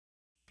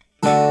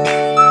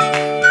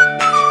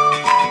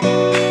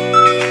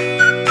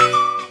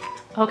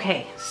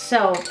Okay,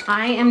 so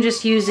I am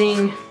just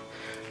using,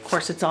 of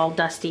course it's all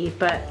dusty,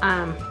 but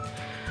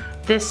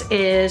this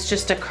is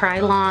just a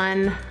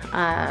Krylon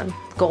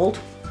gold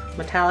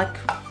metallic.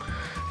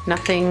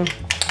 Nothing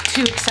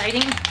too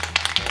exciting.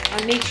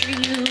 Make sure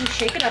you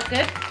shake it up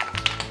good.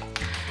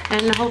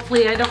 And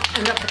hopefully I don't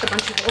end up with a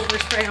bunch of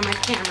overspray on my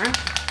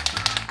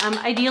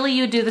camera. Ideally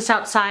you do this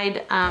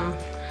outside.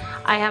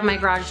 I have my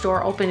garage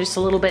door open just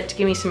a little bit to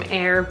give me some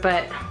air,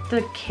 but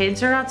the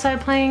kids are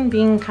outside playing,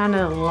 being kind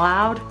of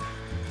loud.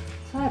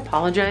 So I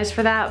apologize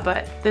for that,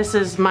 but this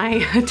is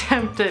my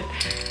attempt at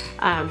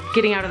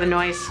getting out of the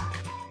noise.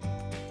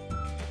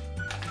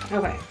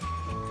 Okay,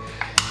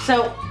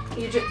 so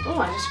you just, oh,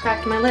 I just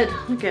cracked my lid.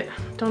 Look at,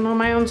 don't know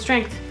my own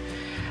strength.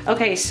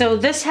 Okay, so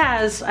this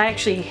has, I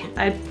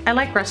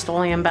like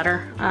Rust-Oleum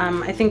better.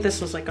 I think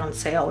this was like on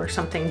sale or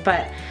something,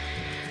 but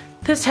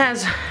this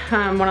has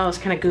one of those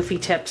kind of goofy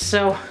tips.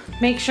 So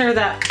make sure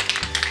that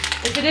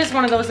if it is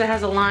one of those that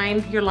has a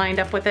line, you're lined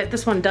up with it.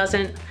 This one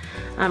doesn't.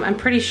 I'm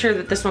pretty sure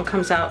that this one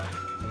comes out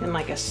in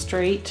like a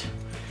straight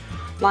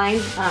line,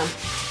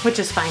 which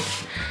is fine.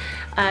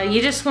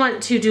 You just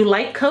want to do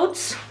light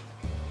coats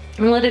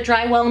and let it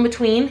dry well in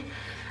between.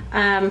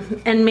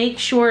 And make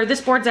sure,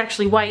 this board's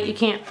actually white, you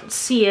can't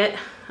see it,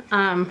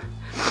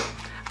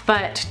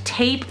 but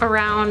tape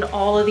around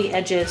all of the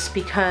edges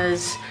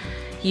because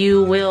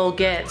you will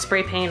get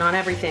spray paint on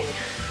everything.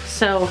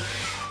 So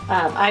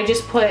I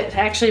just put,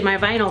 actually my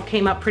vinyl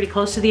came up pretty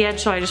close to the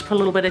edge, so I just put a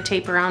little bit of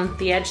tape around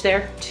the edge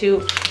there to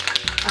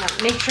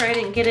make sure I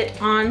didn't get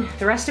it on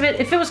the rest of it.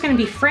 If it was going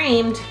to be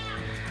framed,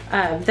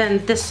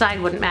 then this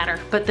side wouldn't matter,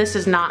 but this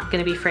is not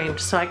going to be framed,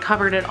 so I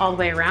covered it all the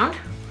way around.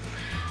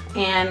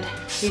 And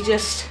you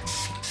just,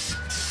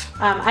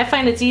 I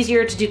find it's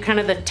easier to do kind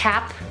of the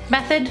tap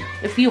method.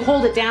 If you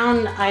hold it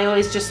down,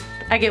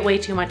 I get way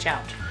too much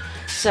out.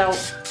 So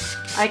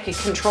I could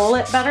control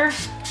it better.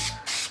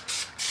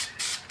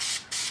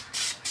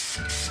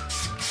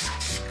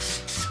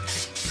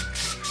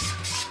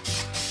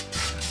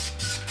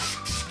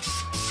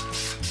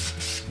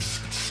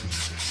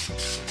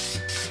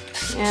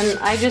 And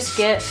I just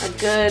get a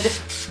good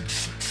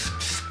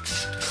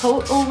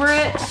coat over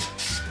it.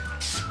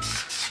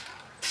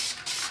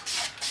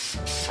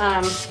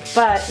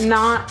 But I'm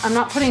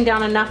not putting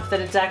down enough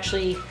that it's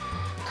actually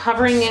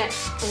covering it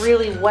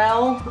really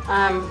well.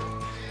 I'm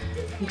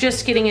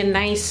just getting a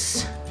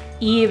nice,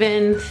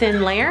 even,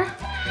 thin layer.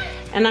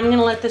 And I'm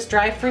gonna let this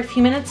dry for a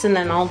few minutes and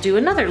then I'll do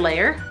another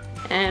layer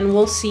and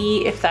we'll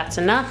see if that's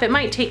enough. It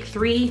might take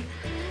 3,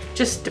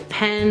 just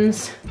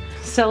depends.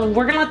 So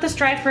we're gonna let this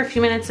dry for a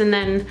few minutes and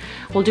then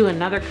we'll do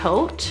another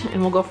coat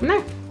and we'll go from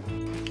there.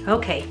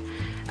 Okay.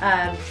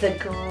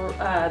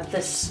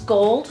 This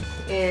gold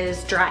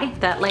is dry,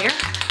 that layer.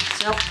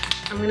 So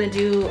I'm gonna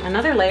do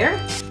another layer.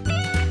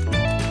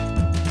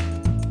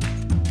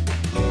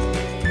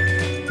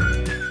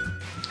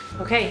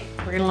 Okay,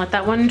 we're gonna let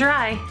that one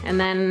dry and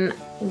then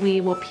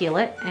we will peel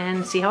it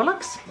and see how it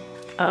looks.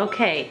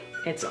 Okay,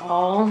 it's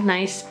all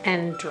nice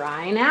and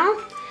dry now.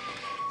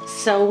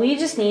 So we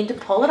just need to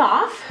pull it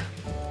off.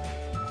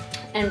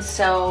 And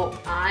so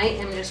I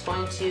am just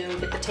going to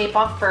get the tape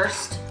off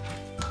first.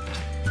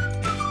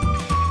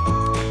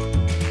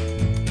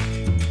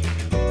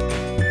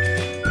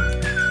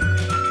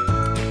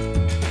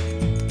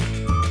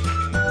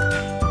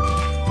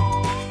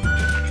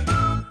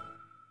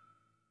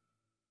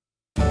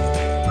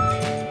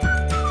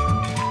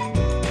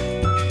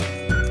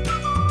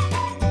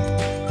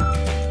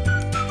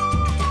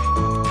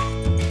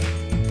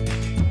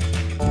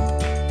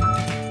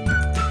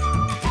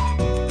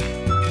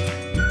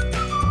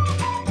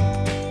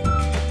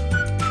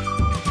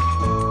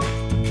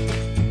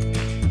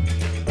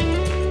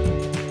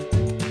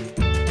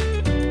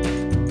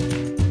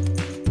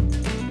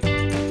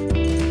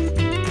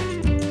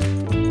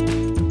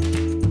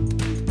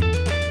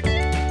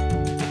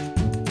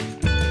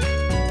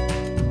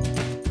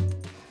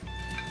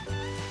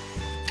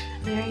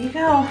 There you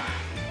go.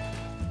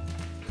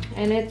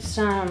 And it's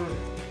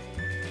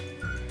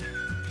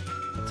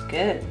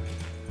good.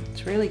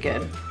 It's really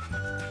good.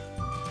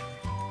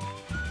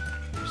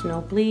 There's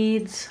no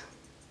bleeds.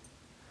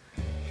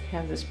 You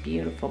have this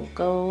beautiful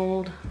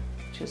gold,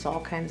 which is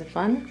all kinds of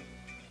fun.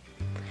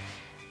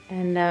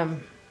 And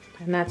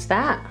that's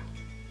that.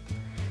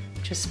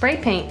 Just spray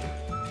paint.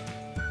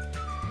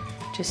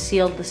 Just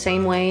sealed the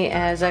same way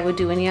as I would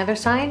do any other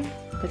side,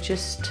 but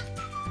just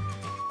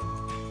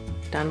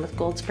done with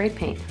gold spray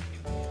paint.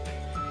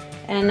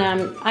 And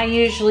I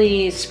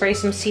usually spray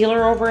some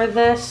sealer over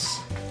this,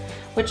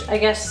 which I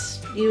guess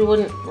you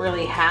wouldn't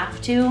really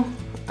have to,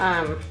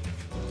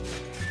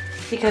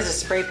 because of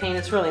spray paint.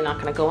 It's really not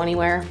going to go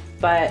anywhere,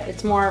 but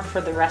it's more for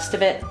the rest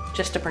of it,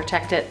 just to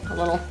protect it a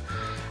little.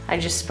 I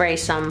just spray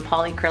some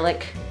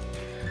polyacrylic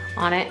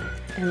on it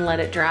and let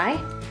it dry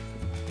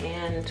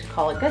and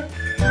call it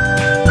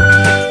good.